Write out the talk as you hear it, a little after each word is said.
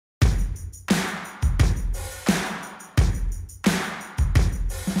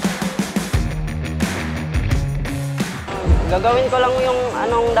Gagawin ko lang yung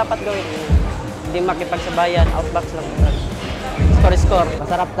anong dapat gawin. Hindi makipagsabayan, outbox lang. Score.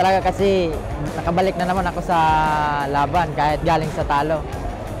 Masarap talaga kasi nakabalik na naman ako sa laban kahit galing sa talo.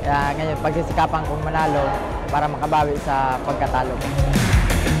 Kaya ngayon pagsisikapan kong manalo para makabawi sa pagkatalo.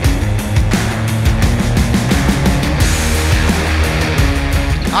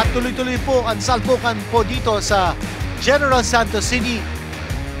 At tuloy-tuloy po ang salpukan po dito sa General Santos City.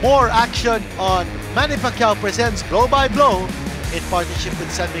 More action on Manny Pacquiao presents Blow by Blow in partnership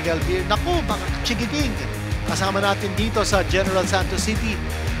with San Miguel Beer. Naku, mga chikiting! Kasama natin dito sa General Santos City,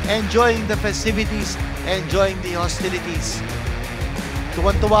 enjoying the festivities, enjoying the hostilities.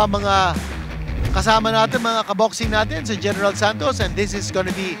 Tuwan-tuwa mga kasama natin, mga kaboxing natin sa General Santos, and this is going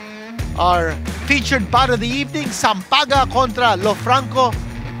to be our featured part of the evening, Sampaga kontra Lofranco,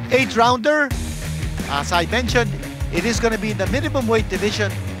 8-rounder. As I mentioned, it is going to be in the minimum weight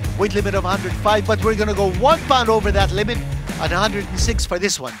division, weight limit of 105, but we're going to go 1 pound over that limit at 106 for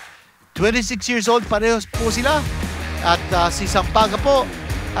this one. 26 years old, parehos po sila. At si Sampaga po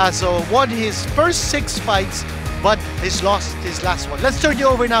so won his first 6 fights, but he's lost his last one. Let's turn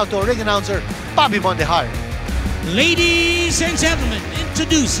you over now to our ring announcer, Bobby Mondejar. Ladies and gentlemen,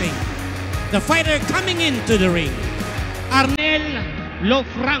 introducing the fighter coming into the ring, Arnel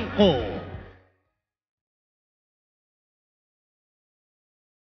Lofranco.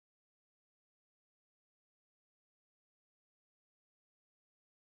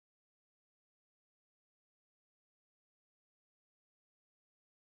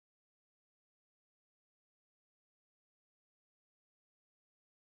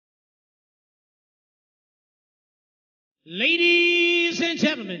 Ladies and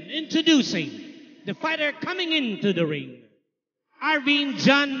gentlemen, introducing the fighter coming into the ring, Arvin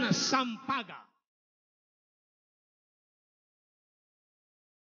John Sampaga.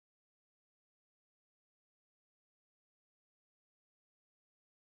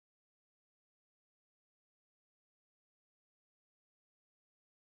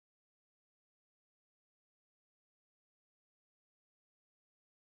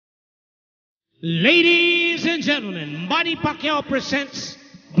 Ladies and gentlemen, Manny Pacquiao presents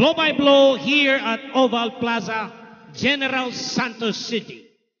Blow by Blow here at Oval Plaza, General Santos City,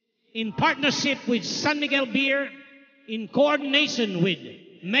 in partnership with San Miguel Beer, in coordination with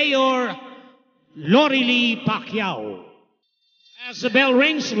Mayor Manny Pacquiao. As the bell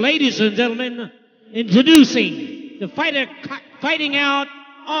rings, ladies and gentlemen, introducing the fighter fighting out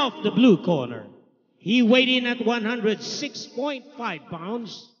of the blue corner. He weighed in at 106.5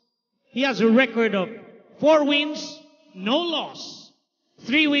 pounds. He has a record of 4 wins, no loss.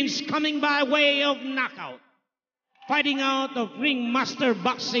 3 wins coming by way of knockout. Fighting out of Ringmaster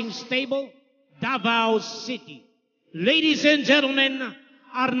Boxing Stable, Davao City. Ladies and gentlemen,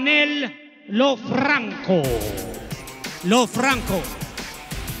 Arnel Lofranco.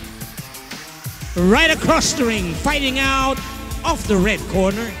 Right across the ring, fighting out of the red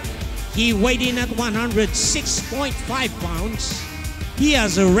corner. He weighed in at 106.5 pounds. He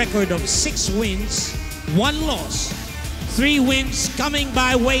has a record of 6 wins, 1 loss, 3 wins coming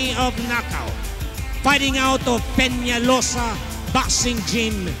by way of knockout. Fighting out of Peñalosa Boxing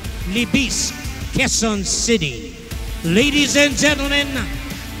Gym, Libis, Quezon City. Ladies and gentlemen,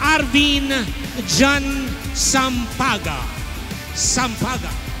 Arvin John Sampaga.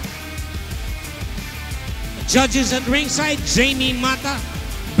 Judges at ringside, Jamie Mata,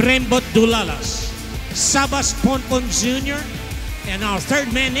 Brembot Dulalas, Sabas Ponpon Jr., and our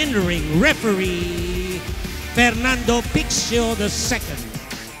third man in the ring, referee Fernando Pixio II.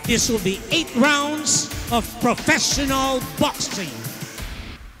 This will be 8 rounds of professional boxing.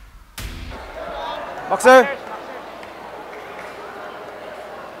 Boxer.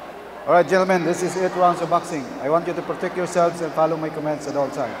 All right, gentlemen, this is 8 rounds of boxing. I want you to protect yourselves and follow my commands at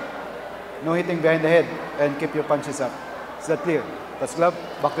all times. No hitting behind the head and keep your punches up. Is that clear? That's glove.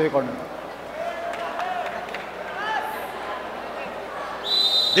 Back to your corner.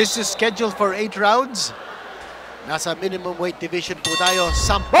 This is scheduled for 8 rounds. Nasa minimum weight division po tayo.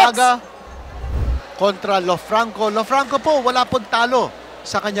 Sampaga kontra Lofranco. Lofranco po, wala pong talo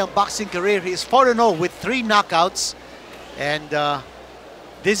sa kanyang boxing career. He is 4-0 with 3 knockouts. And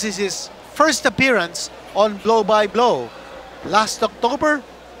this is his first appearance on Blow by Blow. Last October,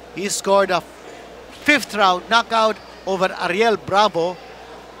 he scored a 5th round knockout over Ariel Bravo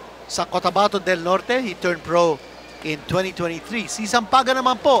sa Cotabato del Norte. He turned pro in 2023. Si Sampaga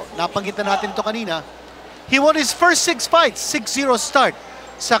naman po, napanggitan natin to kanina, he won his first 6 fights, 6-0 start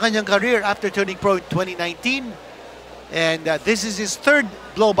sa kanyang career after turning pro in 2019. And this is his 3rd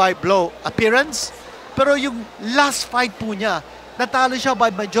blow-by-blow appearance. Pero yung last fight po niya, natalo siya by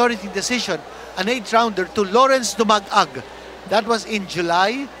majority decision, an 8-rounder to Lawrence Dumag-Ag That was in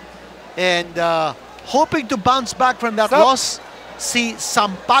July. And hoping to bounce back from that Stop. loss, si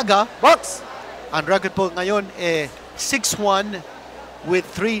Sampaga. Box! Ang record po ngayon 6-1 with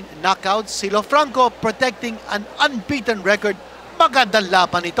 3 knockouts. Si Lofranco protecting an unbeaten record. Magandang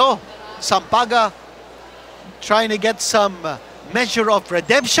laban ito. Sampaga trying to get some measure of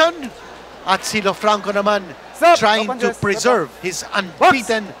redemption. At si Lofranco naman Stop. trying Open to chest. preserve his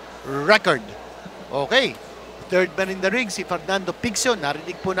unbeaten record. Okay. Third man in the ring, si Fernando Pixio.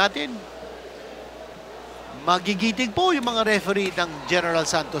 Narinig po natin. Magigiting po yung mga referee ng General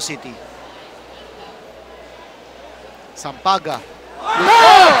Santos City. Sampaga.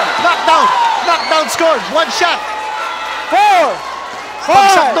 Knockdown! Knockdown scored! One shot! 4!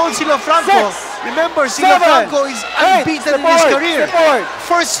 Pagsak doon si Lofranco. Remember, si 7, Lofranco is unbeaten in his career.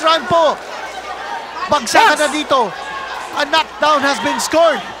 First round po. Bagsakan na dito. A knockdown has been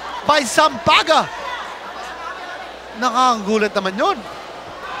scored by Sampaga. Nakakagulat naman yun.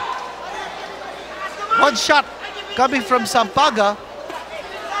 One shot coming from Sampaga.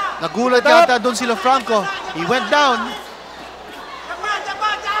 Nagulat yata doon si Lofranco. He went down.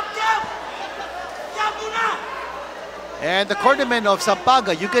 And the cornermen of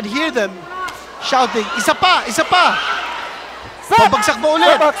Sampaga, you can hear them shouting, isa pa! Isa pa! Pabagsak mo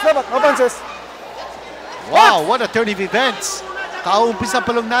ulit! No punches. Wow, what a turn of events. Kaumpisa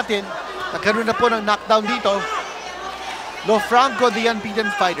pa lang natin. Nagkaroon na po ng knockdown dito. Lofranco, the unbeaten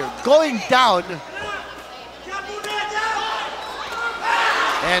fighter, going down.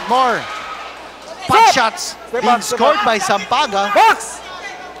 And more punch shots being scored by Sampaga. Box!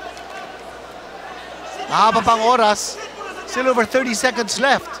 Mahaba pang oras. Still over 30 seconds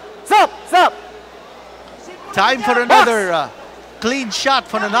left. Stop! Time for another clean shot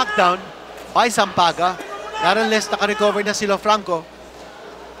for the knockdown by Sampaga. Not unless naka-recover na si Lofranco.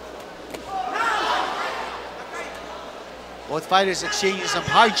 Both fighters exchanging some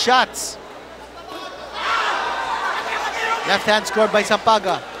hard shots. Left hand scored by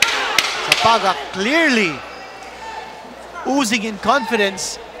Sampaga. Sampaga clearly oozing in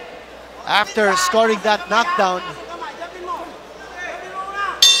confidence after scoring that knockdown.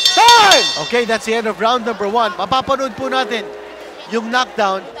 Time! Okay, that's the end of round number 1. Mapapanood po natin yung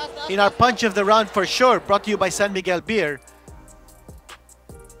knockdown in our punch of the round for sure. Brought to you by San Miguel Beer.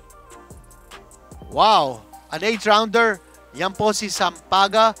 Wow, an 8-rounder. Yan po si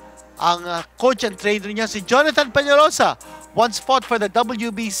Sampaga. Ang coach and trainer niya si Jonathan Peñalosa. Once fought for the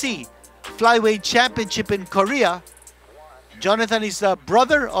WBC Flyweight Championship in Korea. Jonathan is the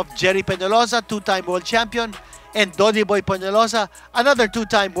brother of Jerry Peñalosa, 2-time world champion, and Donny Boy Peñalosa, another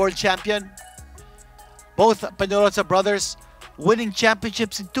 2-time world champion. Both Peñalosa brothers winning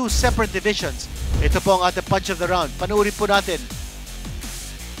championships in 2 separate divisions. Ito po ang ating punch of the round. Panuorin po natin.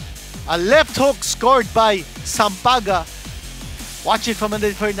 A left hook scored by Sampaga. Watch it from a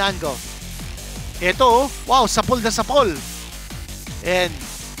different angle. Ito, wow, sapol na sapol. And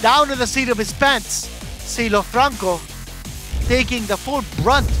down to the seat of his pants, si Lofranco taking the full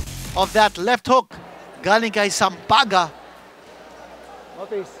brunt of that left hook galing kay Sampaga.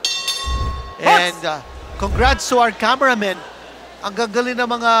 Notice. And congrats to our cameramen. Ang gagaling ng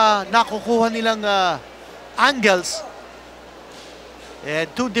mga nakukuha nilang angles. And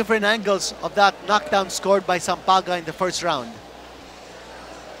 2 different angles of that knockdown scored by Sampaga in the first round.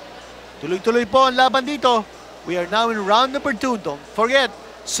 Tuloy-tuloy po ang laban dito. We are now in round number 2. Don't forget,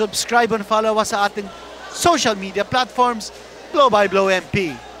 subscribe and follow us sa ating social media platforms. Blow by Blow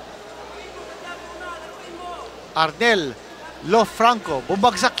MP. Arnel Lofranco,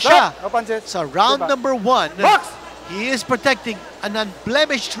 bumagsak siya No punches. sa round number 1. Box! He is protecting an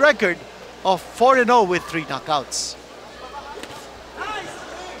unblemished record of 4-0 with 3 knockouts.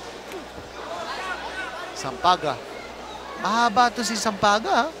 Sampaga. Mahaba to si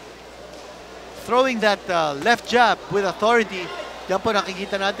Sampaga. Throwing that left jab with authority. Diyan po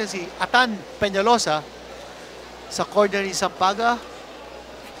nakikita natin si Atan Peñalosa sa corner ni Sampaga.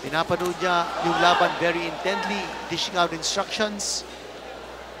 Pinapanood niya yung laban very intently, dishing out instructions.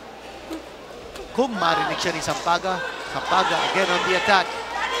 Kung marinig siya ni Sampaga, Sampaga again on the attack.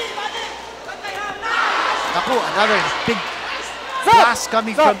 Naku, another big blast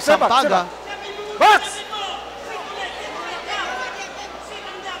coming from Sampaga. Box!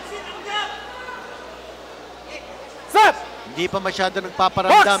 Stop! Hindi pa masyado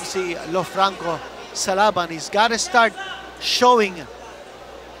nagpaparamdam si Lofranco sa laban. He's got to start showing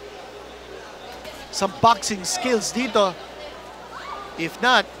some boxing skills dito. If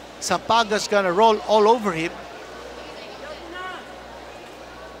not, Sampaga's gonna roll all over him.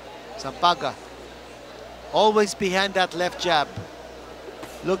 Sampaga, always behind that left jab,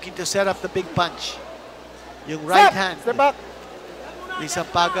 looking to set up the big punch. Yung right hand Step back. ni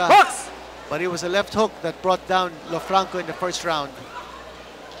Sampaga. But it was a left hook that brought down Lofranco in the first round.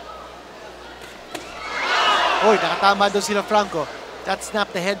 Oy, nakatama doon si Lofranco. That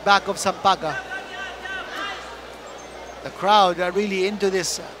snapped the head back of Sampaga. The crowd are really into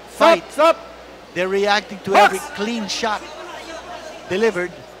this fight. They're reacting to every clean shot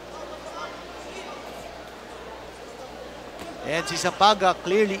delivered. And si Sampaga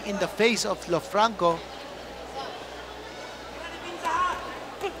clearly in the face of Lofranco.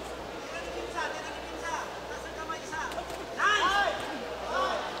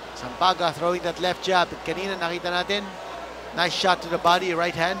 Sampaga throwing that left jab. Kanina nakita natin, nice shot to the body,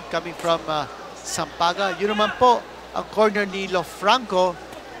 right hand coming from Sampaga. Yun naman po ang corner ni Lofranco.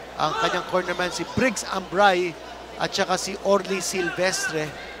 Ang kanyang cornerman si Briggs Ambray at saka si Orly Silvestre.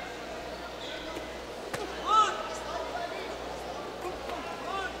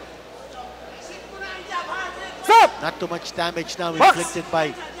 Not too much damage now inflicted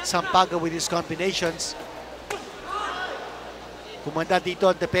by Sampaga with his combinations. Kumanda dito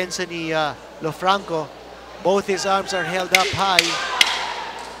ang depensa ni Lofranco. Both his arms are held up high.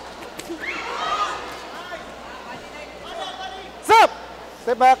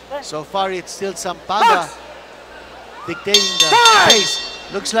 Step back. So far, it's still Sampaga dictating the pace.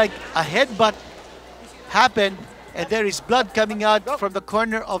 Looks like a headbutt happened, and there is blood coming out from the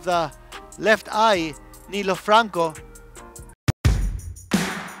corner of the left eye ni Lofranco.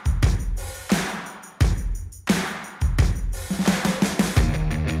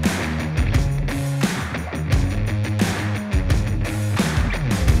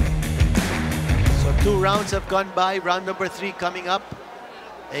 So 2 rounds have gone by. Round number 3 coming up.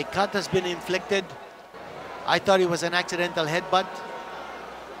 A cut has been inflicted. I thought it was an accidental headbutt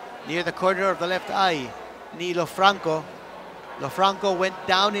near the corner of the left eye ni Lofranco. Lofranco went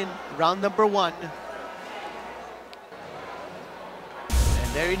down in round number 1.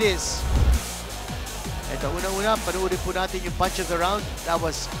 And there it is. Ito unang-una, panuulit po natin yung punch of the round. That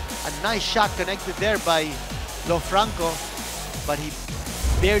was a nice shot connected there by Lofranco, but he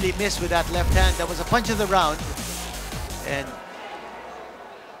barely missed with that left hand. That was a punch of the round. And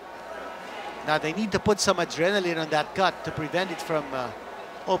now they need to put some adrenaline on that cut to prevent it from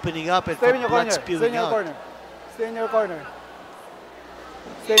opening up and Stay in from your blood corner. Stay spewing in your out. corner. Stay in your corner.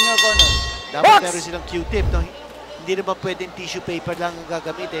 Stay in your corner. Dapat meron silang Q-tip. No? Hindi naman pwedeng tissue paper lang ang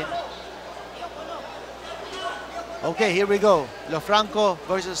gagamitin. Okay, here we go. Lofranco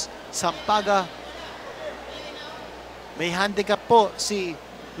versus Sampaga. May handicap po si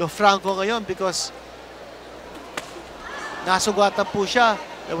Lofranco ngayon because nasugatan po siya.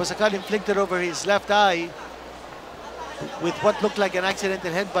 There was a cut inflicted over his left eye with what looked like an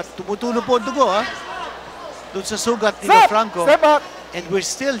accidental headbutt. Tumutulo po ang dugo, ha? Doon sa sugat ni Lofranco. Step back. And we're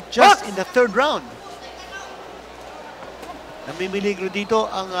still just in the 3rd round. Namimiligro dito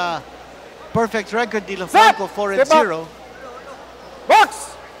ang perfect record ni Lofranco, 4-0.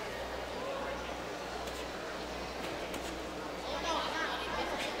 Box!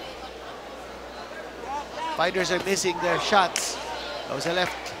 Fighters are missing their shots. That was a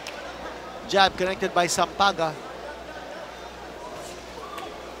left jab connected by Sampaga.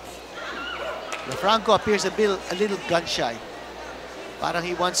 Lofranco appears a little gun-shy. Parang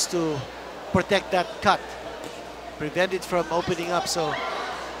he wants to protect that cut, prevent it from opening up. So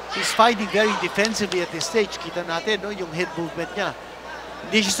he's fighting very defensively at this stage. Kita natin, no, yung head movement niya.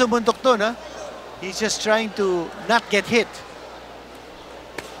 Hindi siya sumuntok doon, ha? He's just trying to not get hit.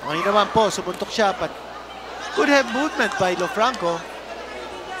 Ngayon naman po, sumuntok siya, but good head movement by Lofranco.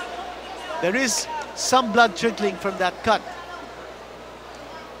 There is some blood trickling from that cut.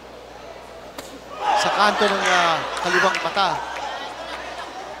 Sa kanto ng kaliwang mata.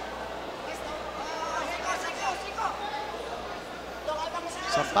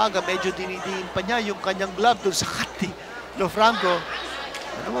 Sampaga, medyo dinidiin pa niya yung kanyang glove doon sa cut ni Lofranco.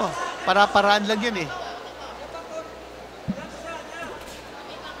 Ano mo, para-paraan lang yun eh.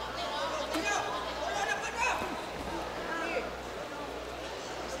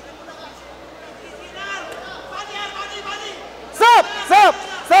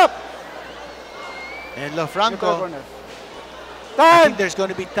 Stop! And Lofranco, I Time! think there's going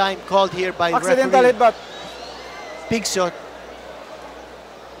to be time called here by Accidental referee headbutt. Pigshot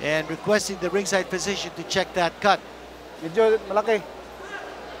and requesting the ringside physician to check that cut. Medyo malaki.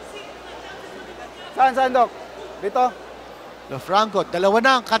 Saan, Doc? Dito? Lofranco, dalawa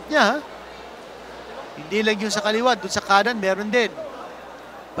na ang cut niya, ha? Hindi lang yung sa kaliwa, doon sa kanan, meron din.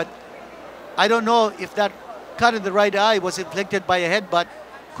 But I don't know if that cut in the right eye was inflicted by a headbutt.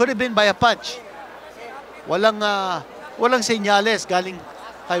 Could have been by a punch. Walang senyales galing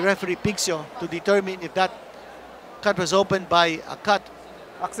kay referee Pixio to determine if that cut was opened by a cut,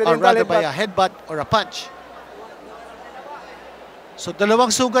 or Accidental rather by a headbutt. headbutt or a punch. So dalawang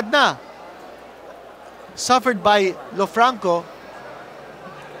sugad na suffered by Lofranco.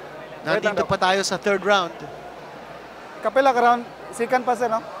 Nandito pa tayo sa third round. Kapila ka round, second pa sir,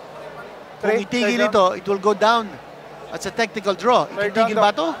 no? Kung itigil ito, it will go down. That's a technical draw. Itigil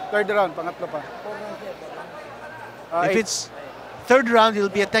ba ito? Third round, pangatlo pa. If it's third round, it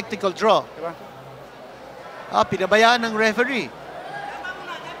will be a technical draw. Diba? Pinabayaan ng referee.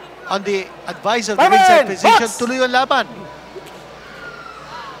 On the advice of the ringside physician, tuloy ang laban.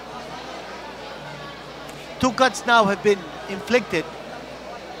 Two cuts now have been inflicted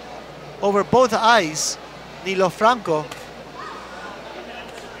over both eyes ni Lofranco.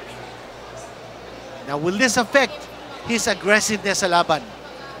 Now, will this affect his aggressiveness sa laban?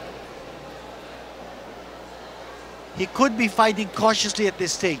 He could be fighting cautiously at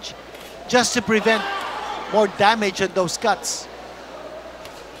this stage, just to prevent more damage on those cuts,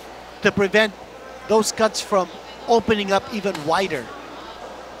 to prevent those cuts from opening up even wider.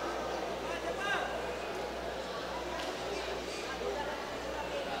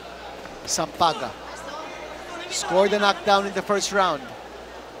 Sampaga scored a knockdown in the first round.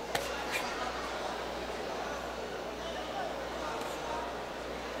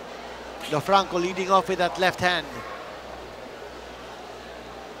 Lofranco leading off with that left hand.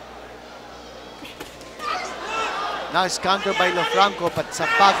 Now it's countered by Lofranco, but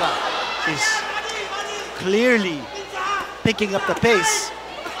Sampaga is clearly picking up the pace.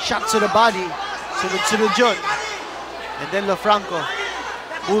 Shots to the body, sunod-sunod yun. And then Lofranco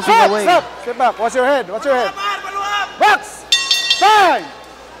moving away. Step back, watch your head, watch your head. Box! Time!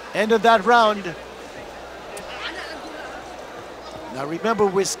 End of that round. Now remember,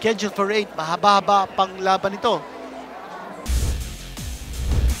 we're scheduled for 8. Mahaba-haba pang laban ito.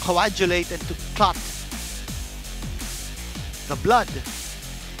 Coagulate and to clot the blood.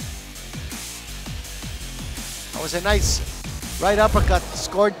 That was a nice right uppercut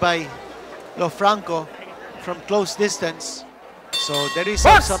scored by Lofranco from close distance. So there is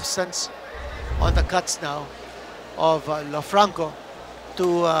some substance on the cuts now of Lofranco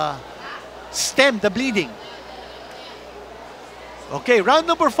to stem the bleeding. Okay, round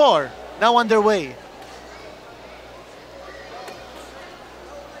number 4 now underway.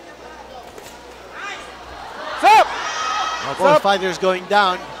 Stop! Now both fighters going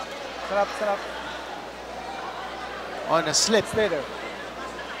down Sarap. on a slip. Stay there.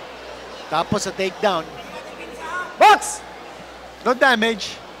 Tapos a takedown. Box! No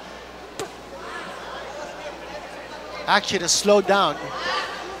damage. Action is slowed down.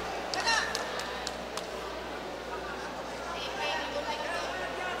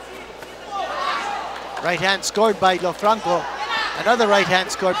 Right hand scored by Lofranco. Another right hand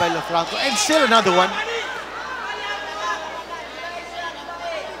scored by Lofranco. And still another one.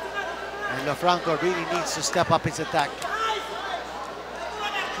 And Lofranco really needs to step up his attack.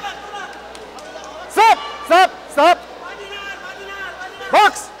 Stop!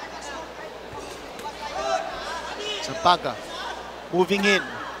 Box! Sampaga moving in.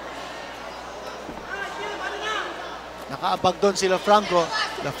 Nakaabag doon si Lofranco.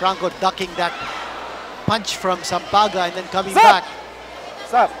 Lofranco ducking that punch from Sampaga and then coming back.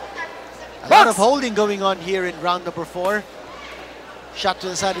 Stop! A lot of holding going on here in round number 4. Shot to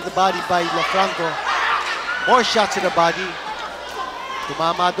the side of the body by Lofranco. More shots to the body.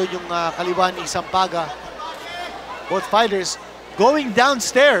 Tumama doon yung kaliwa ni Sampaga. Both fighters going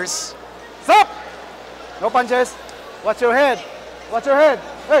downstairs. Stop! No punches. Watch your head. Watch your head.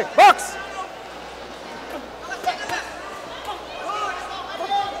 Hey, box!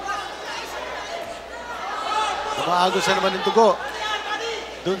 Umaagos na naman ng dugo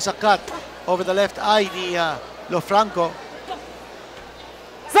doon sa cut over the left eye ni Lofranco.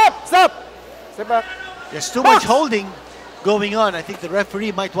 Stop! Step back. There's too much holding going on. I think the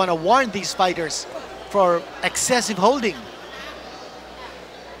referee might want to warn these fighters for excessive holding.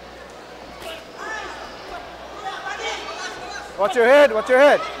 Watch your head. Watch your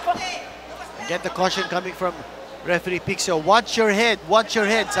head. Again, the caution coming from referee Pacquiao. Watch your head,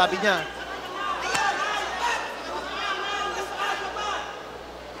 sabi niya.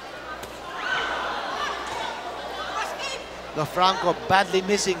 Lofranco badly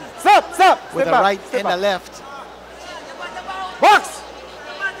missing Stop! with a right and a left. Box!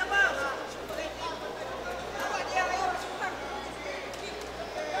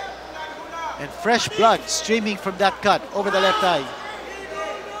 And fresh blood streaming from that cut over the left eye.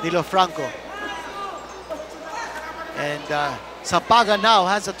 Ni Lofranco. And Sampaga now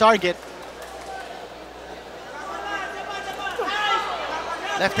has a target.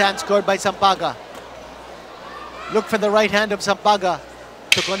 Left hand scored by Sampaga. Look for the right hand of Sampaga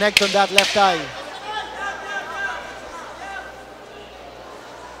to connect on that left eye.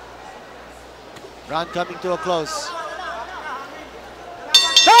 Round coming to a close.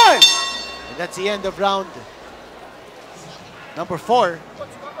 Time! And that's the end of round number 4.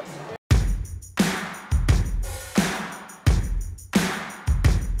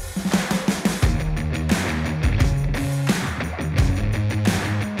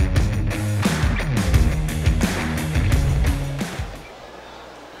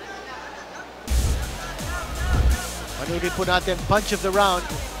 Panunin po natin, punch of the round.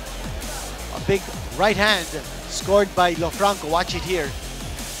 A big right hand scored by Lofranco. Watch it here.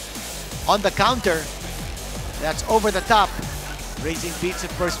 On the counter, that's over the top, raising beads of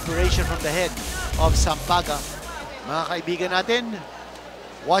perspiration from the head of Sampaga. Mga kaibigan natin,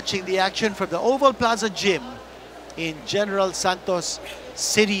 watching the action from the Oval Plaza Gym in General Santos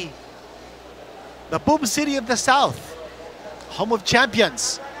City, the boom city of the South, home of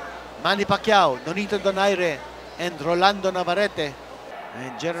champions, Manny Pacquiao, Nonito Donaire, and Rolando Navarrete.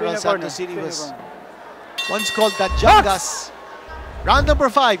 And General Santos City was once called the Jangas. Round number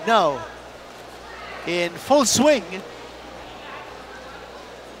 5 now, in full swing.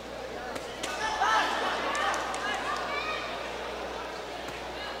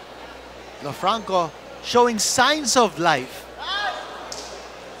 Lofranco showing signs of life.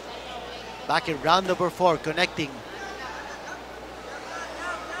 Back in round number 4, connecting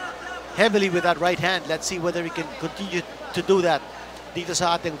heavily with that right hand. Let's see whether he can continue to do that dito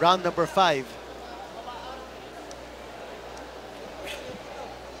sa ating round number 5.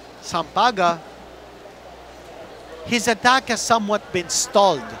 Sampaga, his attack has somewhat been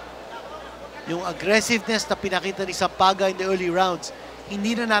stalled. Yung aggressiveness na pinakita ni Sampaga in the early rounds,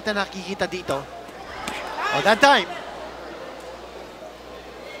 hindi na natin nakikita dito. Oh, that time,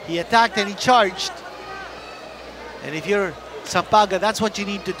 he attacked and he charged. And if you're Sampaga, that's what you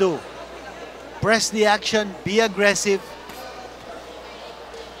need to do. Press the action, be aggressive.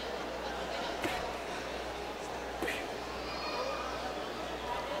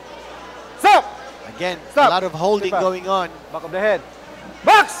 Stop! Again, Stop. a lot of holding going on. Back of the head.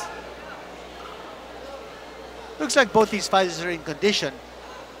 Box! Looks like both these fighters are in condition.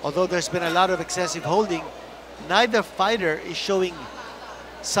 Although there's been a lot of excessive holding, neither fighter is showing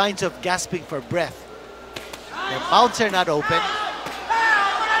signs of gasping for breath. Their mouths are not open.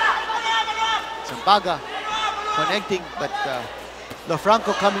 Sampaga connecting, but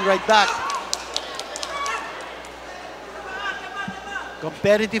Lofranco coming right back.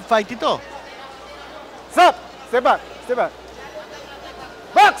 Competitive fight ito. Stop! Step back. Step back.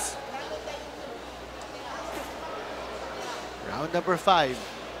 Box! Round number 5.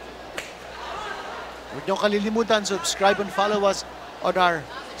 Huwag niyong kalilimutan, subscribe and follow us on our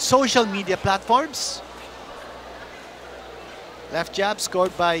social media platforms. Left jab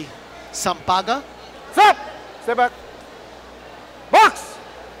scored by Sampaga. Stop! Step back. Box!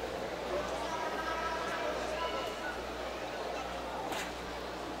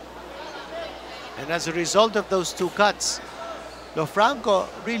 And as a result of those 2 cuts, Lofranco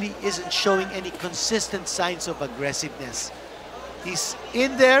really isn't showing any consistent signs of aggressiveness. He's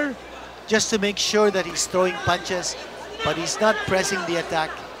in there just to make sure that he's throwing punches, but he's not pressing the attack.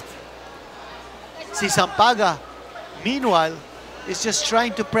 Si Sampaga, meanwhile, is just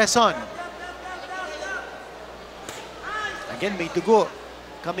trying to press on. Again, may dugo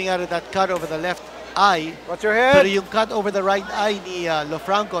coming out of that cut over the left eye. Watch your head. Pero yung cut over the right eye ni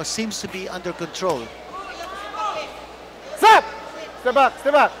Lofranco seems to be under control. Stop! Step back.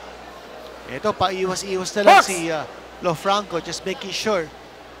 Step back. Ito, paiwas-iwas na lang Box! si Lofranco, just making sure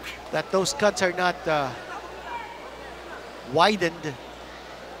that those cuts are not widened.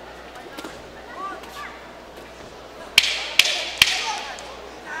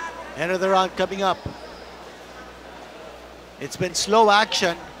 End of the round coming up. It's been slow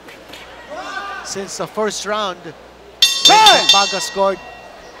action since the first round when Sampaga scored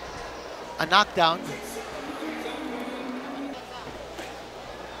a knockdown.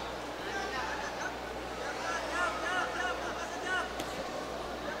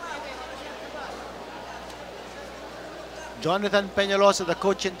 Jonathan Peñalosa, the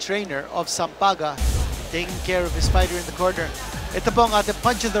coach and trainer of Sampaga, taking care of his fighter in the corner. Ito po ang ating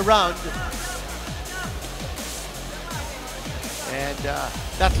punch of the round. And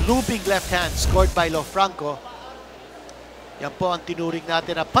that looping left hand scored by Lofranco. Yan po ang tinuring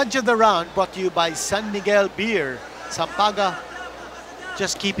natin na punch of the round, brought to you by San Miguel Beer. Sampaga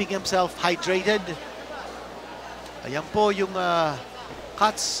just keeping himself hydrated. Ayan po yung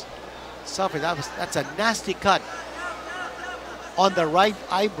cuts suffered. That's a nasty cut on the right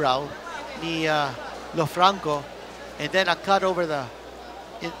eyebrow ni Lofranco. And then a cut over the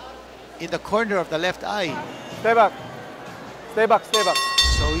in the corner of the left eye. Stay back. Stay back, stay back.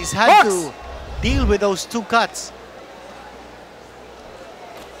 So he's had to deal with those two cuts.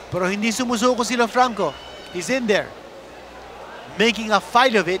 Pero hindi sumusuko si Lofranco. He's in there, making a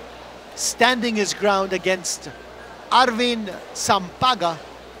fight of it, standing his ground against Arvin Sampaga.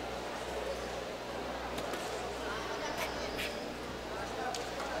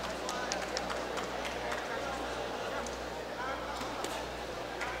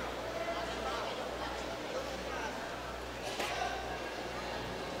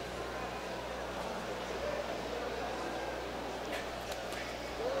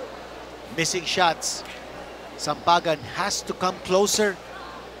 Missing shots. Sampaga has to come closer.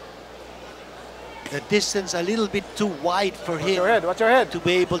 The distance a little bit too wide for him Watch your head. to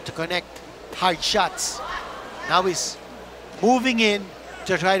be able to connect hard shots. Now he's moving in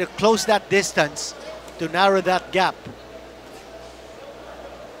to try to close that distance, to narrow that gap.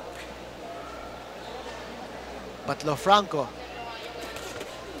 But Lofranco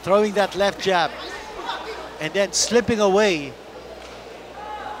throwing that left jab and then slipping away.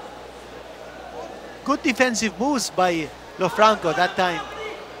 Good defensive moves by Lofranco that time,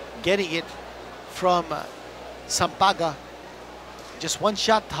 getting it from Sampaga. Just one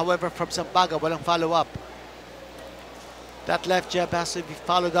shot, however, from Sampaga, walang follow-up. That left jab has to be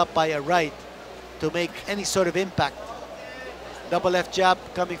followed up by a right to make any sort of impact. Double left jab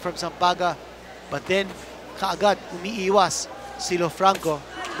coming from Sampaga, but then kaagad umiiwas si Lofranco,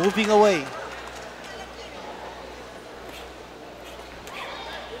 moving away.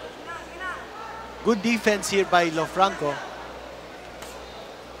 Good defense here by Lofranco.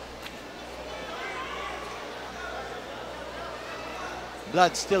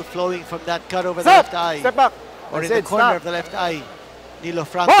 Blood still flowing from that cut over the left eye. Step back. Or in That's the it, corner stop. of the left eye, ni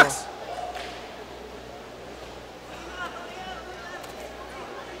Lofranco. Box!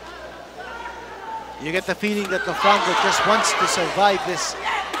 You get the feeling that Lofranco just wants to survive this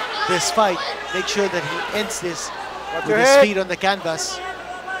fight. Make sure that he ends this Watch with your his head. feet on the canvas.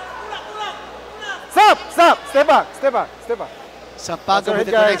 Stop! Stop! Stay back! Stay back! Stay back! Sampaga with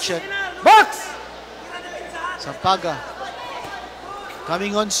the guys. connection. Box! Sampaga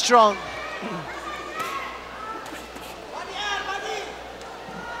coming on strong.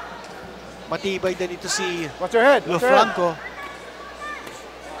 Matibay din ito si Watch your head! Watch your head. Lofranco.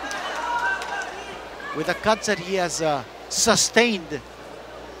 With the cuts that he has sustained,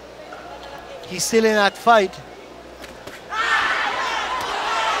 he's still in that fight.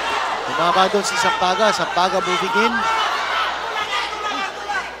 Tumama doon si Sampaga. Sampaga moving in.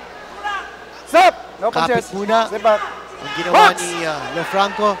 Stop! No Kapit punches. muna. Stay back. Ang ginawa Box! ni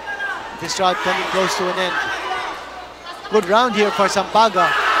Lofranco. This round coming close to an end. Good round here for Sampaga.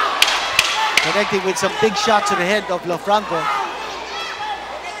 Connecting with some big shots to the head of Lofranco.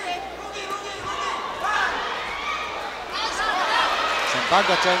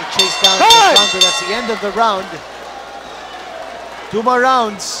 Sampaga trying to chase down Lofranco. That's the end of the round. 2 more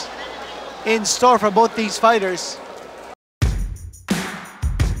rounds in store for both these fighters.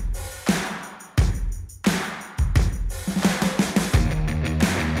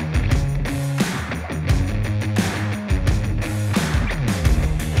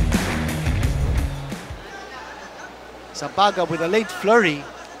 Sampaga with a late flurry.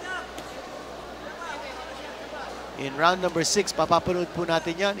 In round number 6, papapanood po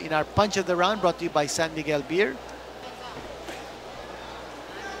natin yan in our Punch of the Round, brought to you by San Miguel Beer.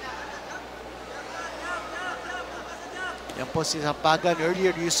 Yan po si Sampaga. And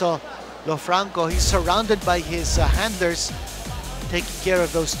earlier you saw Lofranco. He's surrounded by his handlers, taking care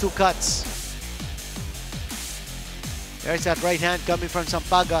of those 2 cuts. There's that right hand coming from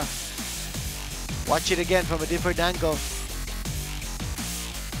Sampaga. Watch it again from a different angle.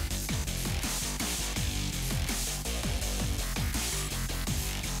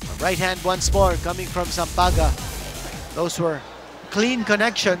 Right hand once more coming from Sampaga. Those were clean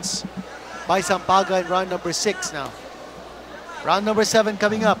connections by Sampaga in round number 6 now. Round number 7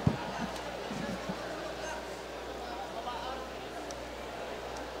 coming up.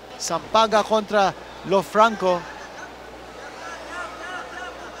 Sampaga contra Lofranco.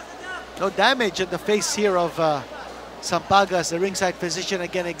 No damage on the face here of Sampaga as the ringside physician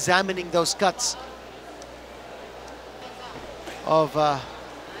again examining those cuts of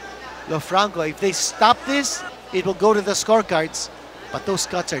Lofranco. If they stop this, it will go to the scorecards, but those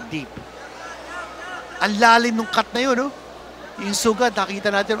cuts are deep. Ang lalim nung cut na yun, no? Yung sugat,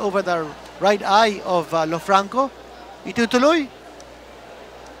 nakita natin over the right eye of Lofranco. Itutuloy.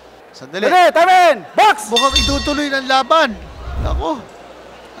 Sandali. Ready, time in! Box! Mukhang itutuloy ng laban. Ako,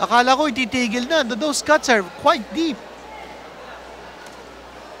 akala ko ititigil na. Those cuts are quite deep.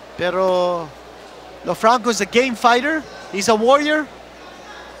 Pero Lofranco's a game fighter. He's a warrior.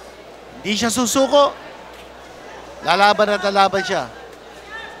 Hindi siya susuko. Lalaban at lalaban siya.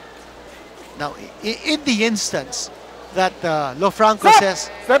 Now, in the instance that Lofranco says,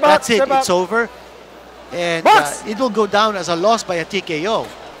 that's it, it's over, and it will go down as a loss by a TKO.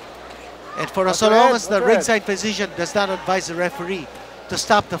 And for as long as the ringside physician does not advise the referee to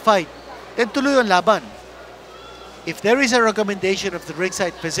stop the fight, then tuloy ang laban. If there is a recommendation of the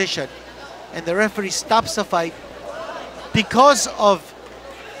ringside physician and the referee stops the fight because of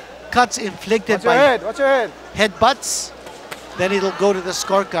cuts inflicted by headbutts, then it'll go to the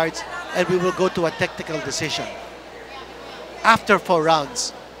scorecards and we will go to a technical decision after 4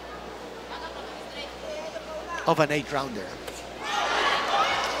 rounds of an 8-rounder.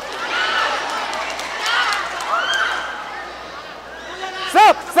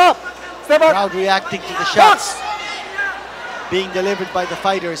 Crowd reacting to the shots being delivered by the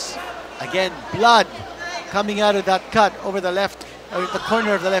fighters. Again, blood coming out of that cut over the left, or the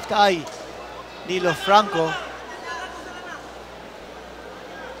corner of the left eye ni Lofranco.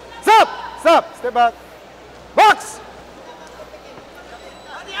 Step back. Box!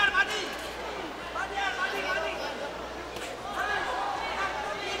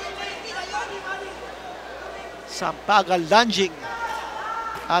 Sampaga lunging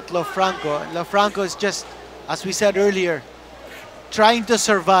at Lofranco. Lofranco is just, as we said earlier, trying to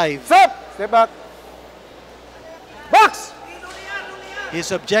survive. Step back. Box!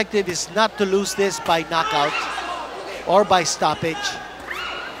 His objective is not to lose this by knockout or by stoppage.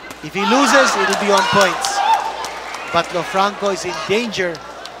 If he loses, it'll be on points. But Lofranco is in danger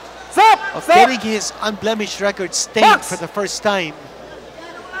of getting his unblemished record stained for the first time.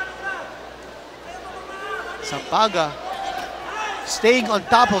 Sampaga staying on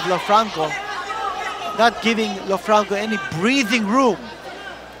top of Lofranco, not giving Lofranco any breathing room.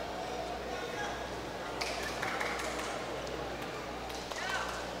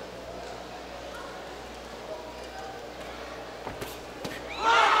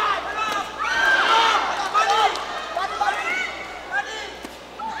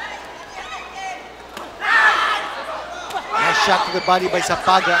 Nice shot to the body by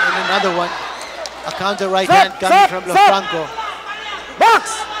Sampaga, and another one. A counter right hand coming from Lofranco.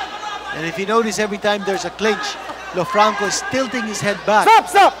 Box! And if you notice, every time there's a clinch, Lofranco is tilting his head back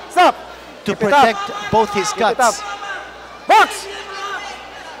Stop! to protect both his cuts. Box!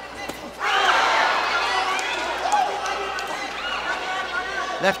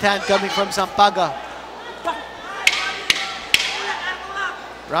 Left hand coming from Sampaga.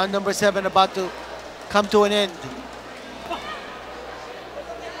 Round number 7 about to come to an end.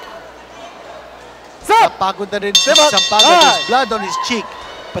 Napagod na rin si Sampaga. There's blood on his cheek,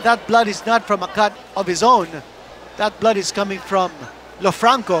 but that blood is not from a cut of his own. That blood is coming from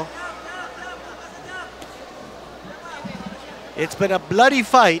Lofranco. It's been a bloody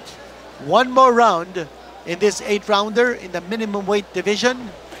fight. One more round in this 8-rounder in the minimum weight division.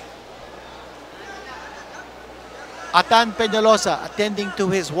 Atan Peñalosa attending to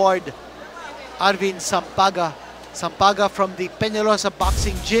his ward, Arvin Sampaga. Sampaga from the Peñalosa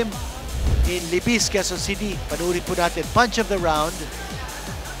Boxing Gym in Libis, Quezon City. Panurin po natin punch of the round.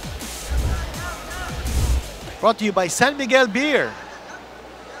 Brought to you by San Miguel Beer.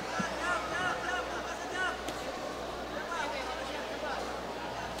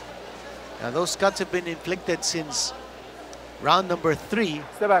 Now those cuts have been inflicted since round number 3.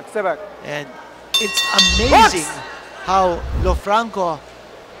 Step back. And it's amazing how Lofranco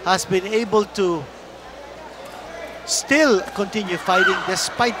has been able to still continue fighting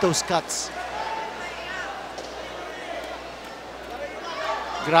despite those cuts.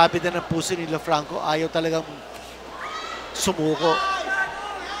 Grabe na ng puso ni Lofranco. Ayaw talagang sumuko.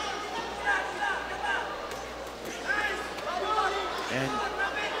 And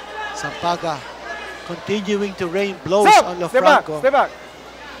Sampaga continuing to rain blows on Lofranco. Step back.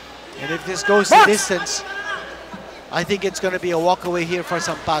 And if this goes the distance, I think it's going to be a walkaway here for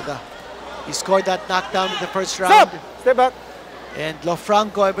Sampaga. He scored that knockdown in the first round. Step back. And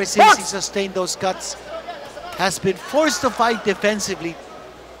Lofranco, ever since he sustained those cuts, has been forced to fight defensively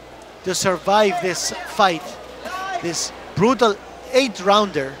to survive this fight, this brutal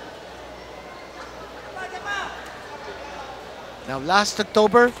 8-rounder. Now, last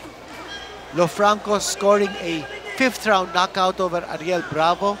October, Lofranco scoring a 5th-round knockout over Ariel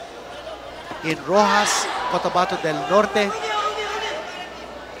Bravo in Rojas, Cotabato del Norte.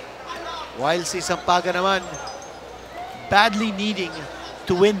 While si Sampaga naman badly needing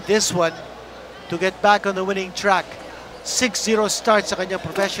to win this one to get back on the winning track. 6-0 start sa kanyang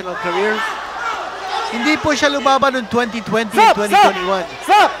professional career. Hindi po siya lumaban noong 2020 and 2021.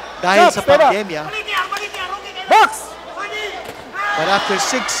 dahil sa Stop, pandemya. Box! But after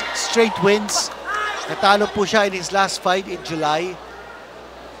 6 straight wins, natalo po siya in his last fight in July.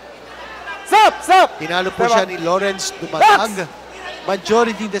 Stop! Tinalo po siya ni Lawrence Dumatag.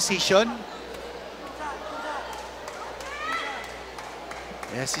 Majority decision.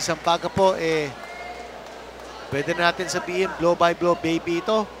 Si Sampaga po, pwede natin sabihin, blow-by-blow baby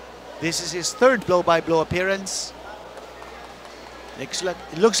ito. This is his 3rd blow-by-blow appearance. It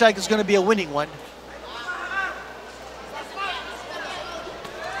looks like it's going to be a winning one.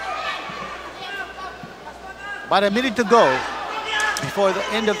 About a minute to go before the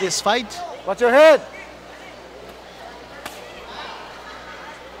end of this fight. Watch your head!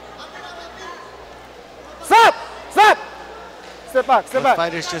 Stop! Step back, The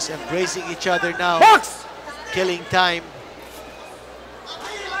fighters just embracing each other now. Box! Killing time.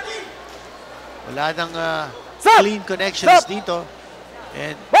 Wala nang clean connections dito.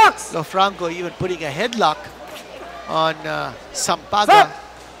 And Box! Lofranco even putting a headlock on Sampaga.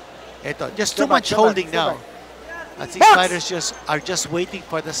 Ito, just too much holding now. As these fighters are just waiting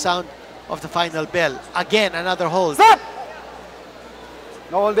for the sound of the final bell. Again, another hold. Stop!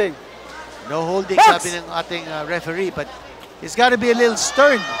 No holding. No holding, Box! sabi ng ating referee, but he's got to be a little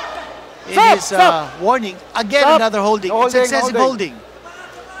stern in his warning. Again, another holding. No It's holding, excessive no holding.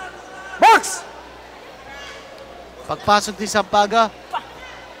 Box! Pagpasok ni Sampaga,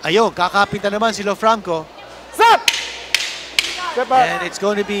 ayun, kakapit na naman si Lofranco. Stop! Step back. And it's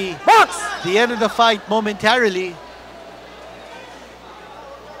going to be Box! the end of the fight momentarily.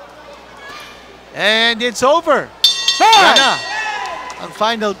 And it's over. Yan na, ang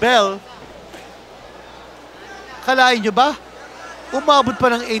final bell. Kalain nyo ba? Umabot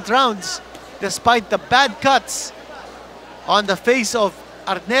pa ng 8 rounds despite the bad cuts on the face of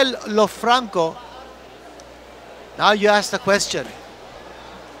Arnel Lofranco. Now you ask the question,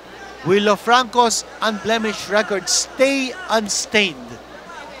 will Lofranco's unblemished record stay unstained?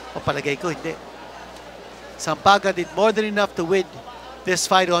 O palagay ko, hindi. Sampaga did more than enough to win this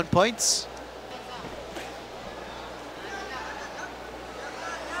fight on points.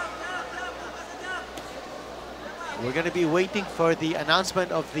 We're going to be waiting for the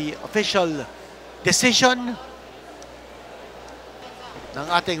announcement of the official decision ng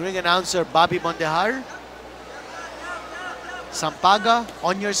ating ring announcer, Bobby Mondehar. Sampaga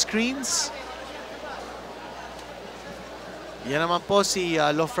on your screens. Yan naman po si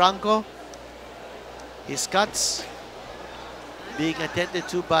Lofranco. His cuts being attended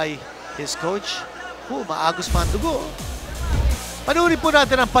to by his coach. Maagos pa ang dugo. Panurin po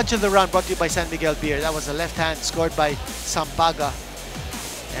natin ang punch of the round brought to you by San Miguel Beer. That was a left hand scored by Sampaga.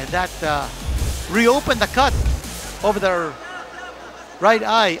 And that reopened the cut over the right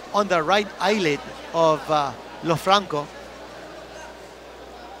eye, on the right eyelid of Lofranco.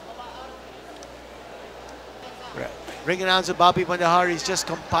 Ring announcer Bobby Mondehar is just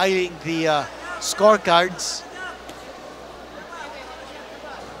compiling the scorecards.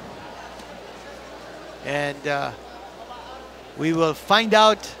 And we will find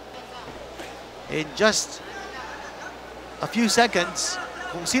out in just a few seconds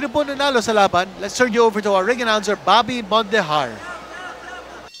kung sino po nanalo sa laban. Let's turn you over to our ring announcer, Bobby Mondehar.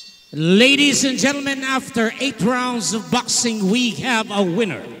 Ladies and gentlemen, after 8 rounds of boxing, we have a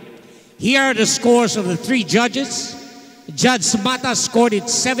winner. Here are the scores of the 3 judges. Judge Mata scored it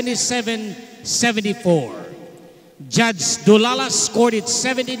 77-74. Judge Dulala scored it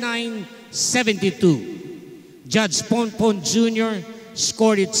 79-72. Judge Ponpon Jr.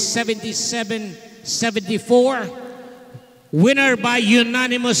 scored it 77-74. Winner by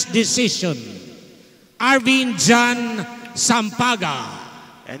unanimous decision, Arvin John Sampaga.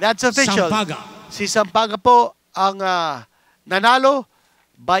 And that's official. Sampaga. Si Sampaga po ang nanalo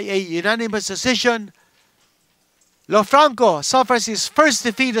by a unanimous decision. Lofranco suffers his first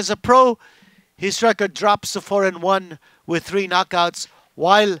defeat as a pro. His record drops to 4-1 with 3 knockouts,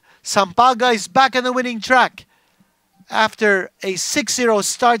 while Sampaga is back on the winning track. After a 6-0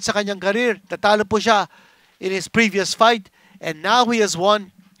 start sa kanyang career, natalo po siya in his previous fight, and now he has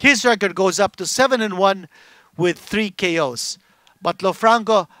won. His record goes up to 7-1 with 3 KOs. But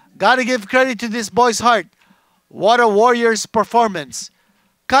Lofranco, gotta give credit to this boy's heart. What a warrior's performance.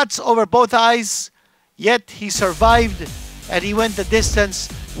 Cuts over both eyes, yet he survived and he went the distance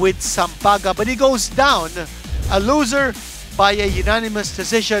with Sampaga. But he goes down, a loser by a unanimous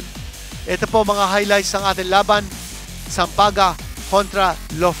decision. Ito po mga highlights ng ating laban. Sampaga kontra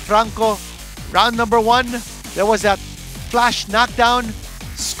Lofranco. Round number 1, there was that flash knockdown,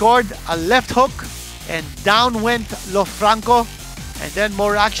 scored a left hook, and down went Lofranco. And then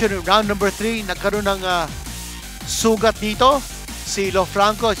more action in round number 3. Nagkaroon ng sugat dito si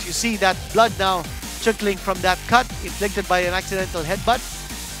Lofranco. As you see that blood now trickling from that cut, inflicted by an accidental headbutt.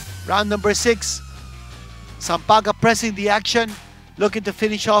 Round number 6, Sampaga pressing the action, looking to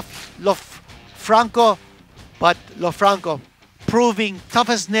finish off Lofranco, but Lofranco proving tough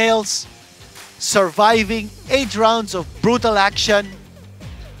as nails, surviving 8 rounds of brutal action,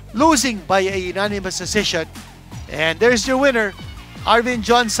 losing by a unanimous decision. And there's your winner, Arvin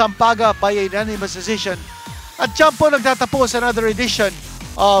John Sampaga by a unanimous decision. At dyan po nagtatapos another edition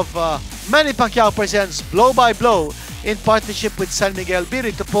of Manny Pacquiao presents Blow by Blow in partnership with San Miguel Beer.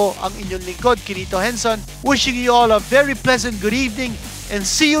 Ito po ang inyong lingkod, Kinito Henson, wishing you all a very pleasant good evening and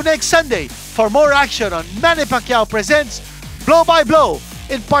see you next Sunday for more action on Manny Pacquiao presents Blow by Blow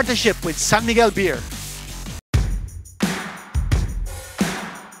in partnership with San Miguel Beer.